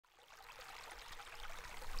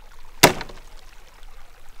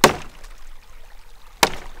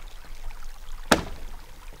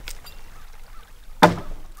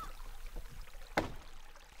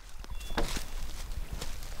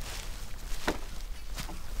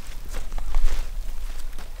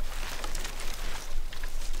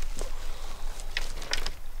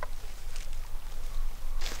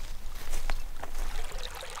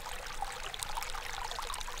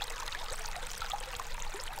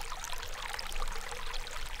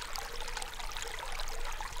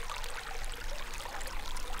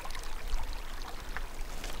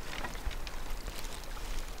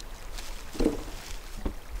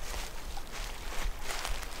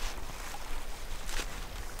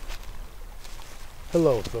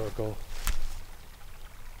Hello, Thorkel.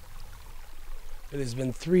 It has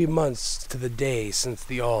been 3 months to the day since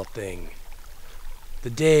the All Thing. The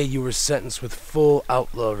day you were sentenced with full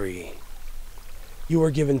outlawry. You were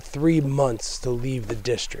given 3 months to leave the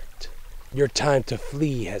district. Your time to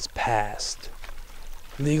flee has passed.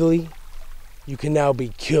 Legally, you can now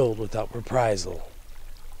be killed without reprisal.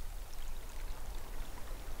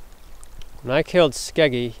 When I killed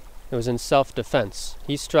Skeggy, it was in self-defense.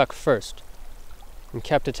 He struck first, and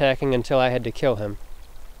kept attacking until I had to kill him.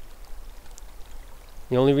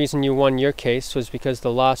 The only reason you won your case was because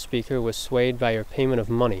the law speaker was swayed by your payment of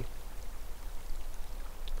money.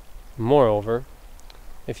 Moreover,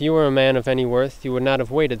 if you were a man of any worth, you would not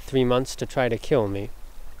have waited 3 months to try to kill me.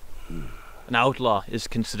 An outlaw is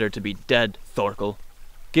considered to be dead, Thorkel.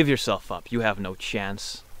 Give yourself up. You have no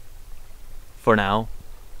chance. For now,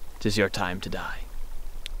 'tis your time to die.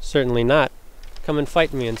 Certainly not. Come and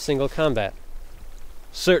fight me in single combat.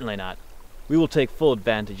 Certainly not. We will take full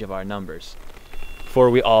advantage of our numbers, for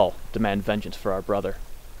we all demand vengeance for our brother.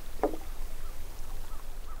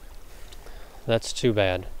 That's too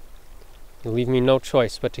bad. You leave me no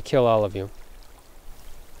choice but to kill all of you.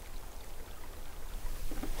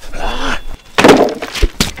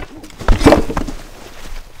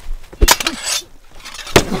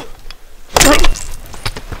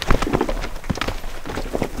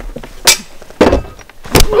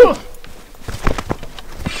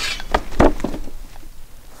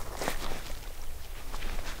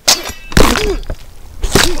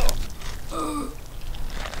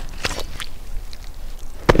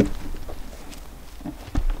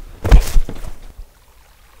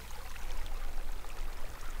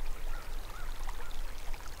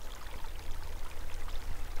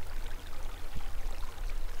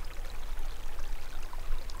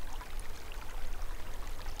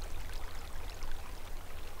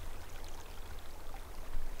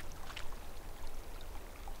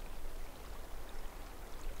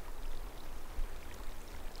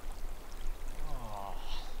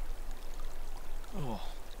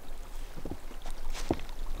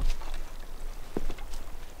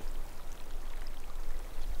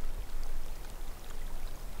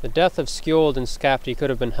 The death of Skjold and Skapti could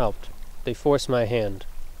have been helped. They forced my hand.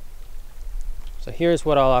 So here's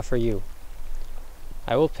what I'll offer you.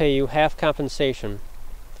 I will pay you half compensation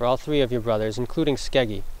for all 3 of your brothers, including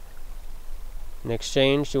Skeggy. In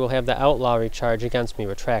exchange, you will have the outlawry charge against me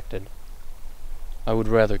retracted. I would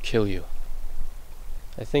rather kill you.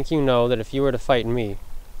 I think you know that if you were to fight me,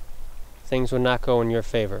 things would not go in your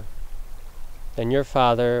favor. Then your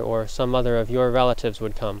father or some other of your relatives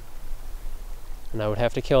would come, and I would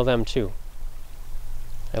have to kill them too.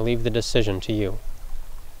 I leave the decision to you.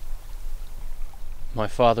 My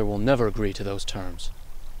father will never agree to those terms.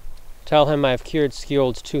 Tell him I have cured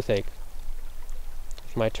Skjold's toothache.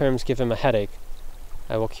 If my terms give him a headache,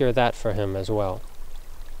 I will cure that for him as well.